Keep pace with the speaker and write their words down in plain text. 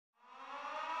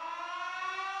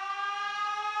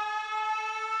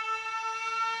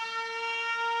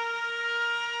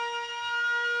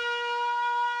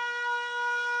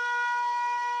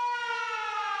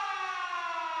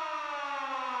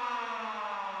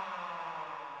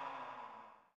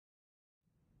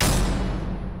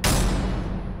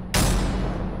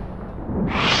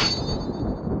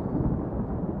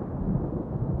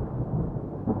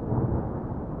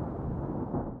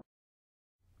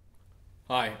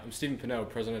Hi, I'm Stephen Pineau,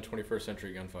 President of 21st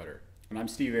Century Gunfighter. And I'm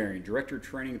Steve Arian, Director of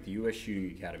Training at the U.S. Shooting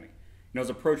Academy. I was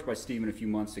approached by Stephen a few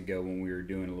months ago when we were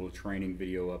doing a little training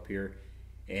video up here,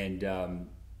 and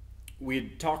we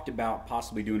had talked about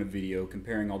possibly doing a video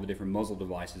comparing all the different muzzle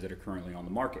devices that are currently on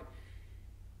the market.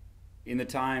 In the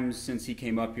times since he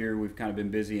came up here, we've kind of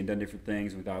been busy and done different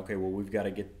things, and we thought, okay, well, we've got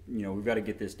to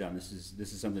get this done. This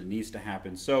is something that needs to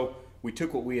happen. So we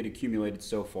took what we had accumulated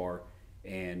so far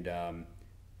and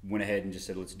went ahead and just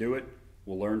said, let's do it.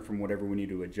 We'll learn from whatever we need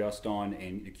to adjust on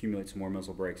and accumulate some more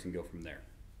muzzle brakes and go from there.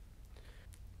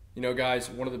 You know, guys,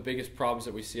 one of the biggest problems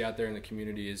that we see out there in the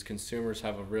community is consumers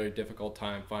have a really difficult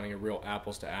time finding a real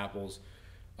apples to apples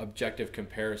objective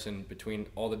comparison between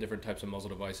all the different types of muzzle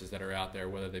devices that are out there,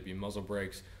 whether they be muzzle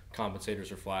brakes,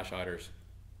 compensators, or flash hiders.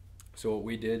 So what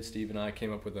we did, Steve and I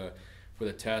came up with a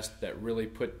test that really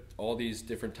put all these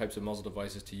different types of muzzle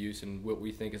devices to use in what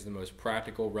we think is the most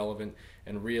practical, relevant,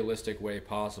 and realistic way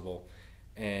possible.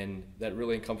 And that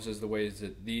really encompasses the ways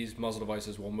that these muzzle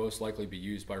devices will most likely be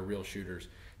used by real shooters.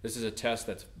 This is a test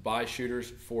that's by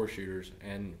shooters for shooters,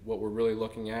 and what we're really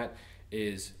looking at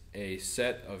is a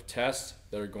set of tests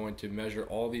that are going to measure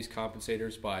all these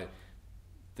compensators by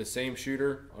the same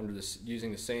shooter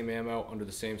using the same ammo under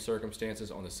the same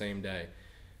circumstances on the same day.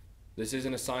 This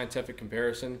isn't a scientific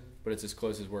comparison, but it's as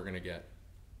close as we're going to get.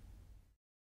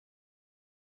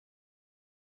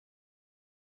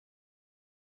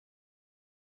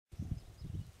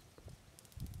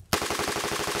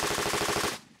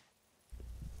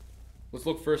 Let's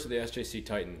look first at the SJC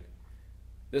Titan.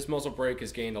 This muzzle brake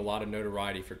has gained a lot of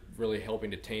notoriety for really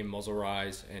helping to tame muzzle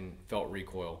rise and felt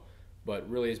recoil, but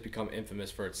really has become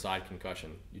infamous for its side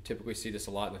concussion. You typically see this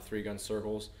a lot in the 3-gun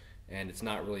circles, and it's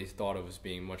not really thought of as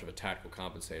being much of a tactical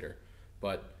compensator.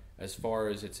 But as far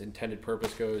as its intended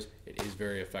purpose goes, it is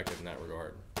very effective in that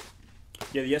regard.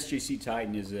 Yeah, the SJC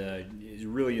Titan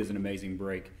really is an amazing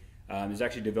brake. It was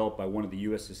actually developed by one of the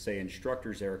USSA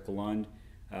instructors, Eric Lund,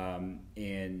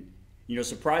 and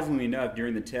surprisingly enough,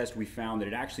 during the test, we found that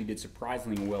it actually did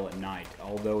surprisingly well at night.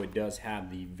 Although it does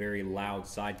have the very loud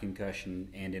side concussion,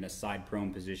 and in a side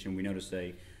prone position, we noticed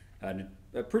a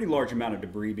pretty large amount of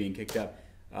debris being kicked up.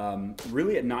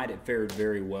 Really at night, it fared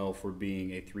very well for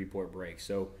being a 3-port brake.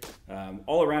 So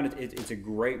all around, it's a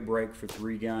great brake for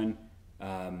 3-gun.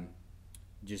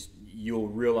 Just you'll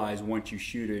realize once you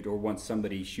shoot it, or once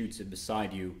somebody shoots it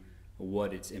beside you,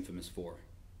 what it's infamous for.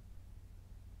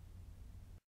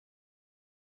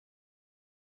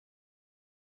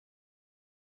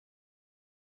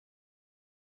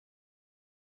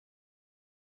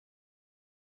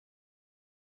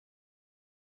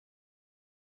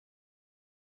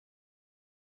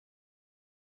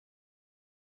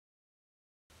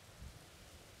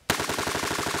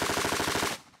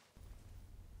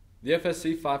 The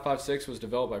FSC 556 was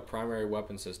developed by Primary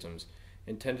Weapon Systems,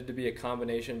 intended to be a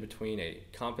combination between a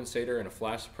compensator and a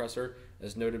flash suppressor,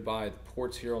 as noted by the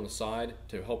ports here on the side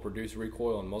to help reduce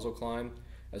recoil and muzzle climb,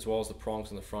 as well as the prongs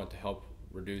in the front to help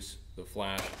reduce the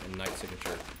flash and night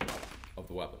signature of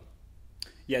the weapon.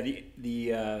 Yeah,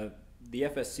 the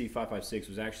FSC 556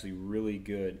 was actually really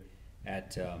good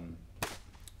at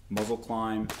muzzle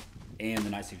climb and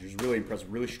the night signature. It was really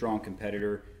impressive, really strong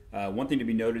competitor. One thing to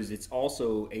be noted is it's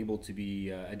also able to be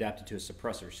adapted to a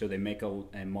suppressor. So they make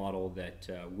a model that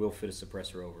will fit a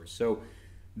suppressor over. So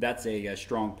that's a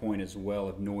strong point as well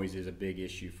if noise is a big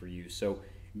issue for you. So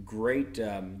great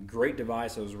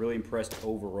device. I was really impressed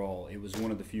overall. It was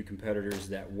one of the few competitors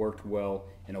that worked well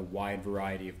in a wide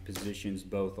variety of positions,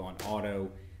 both on auto,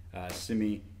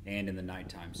 semi, and in the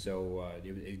nighttime. So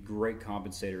it was a great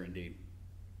compensator indeed.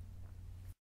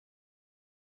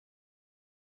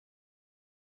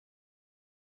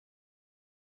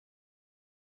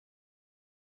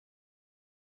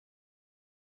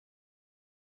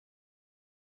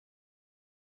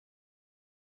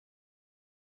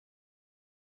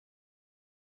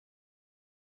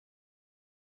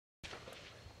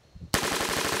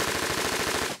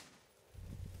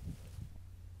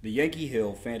 The Yankee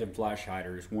Hill Phantom Flash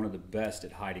Hider is one of the best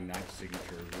at hiding night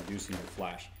signature, reducing your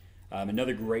flash.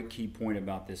 Another great key point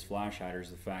about this flash hider is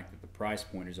the fact that the price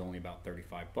point is only about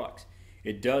 35 bucks.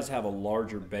 It does have a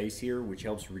larger base here, which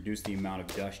helps reduce the amount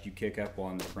of dust you kick up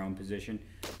while in the prone position.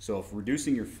 So if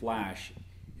reducing your flash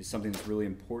is something that's really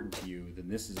important to you, then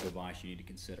this is a device you need to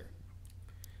consider.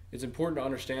 It's important to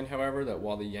understand, however, that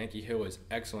while the Yankee Hill is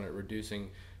excellent at reducing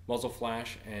muzzle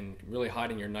flash and really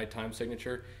hiding your nighttime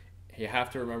signature, you have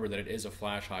to remember that it is a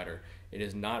flash hider. It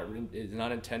is not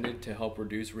intended to help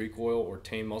reduce recoil or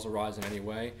tame muzzle rise in any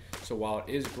way. So while it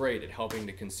is great at helping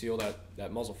to conceal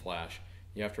that muzzle flash,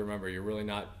 you have to remember you're really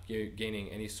not gaining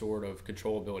any sort of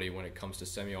controllability when it comes to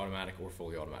semi-automatic or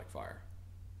fully automatic fire.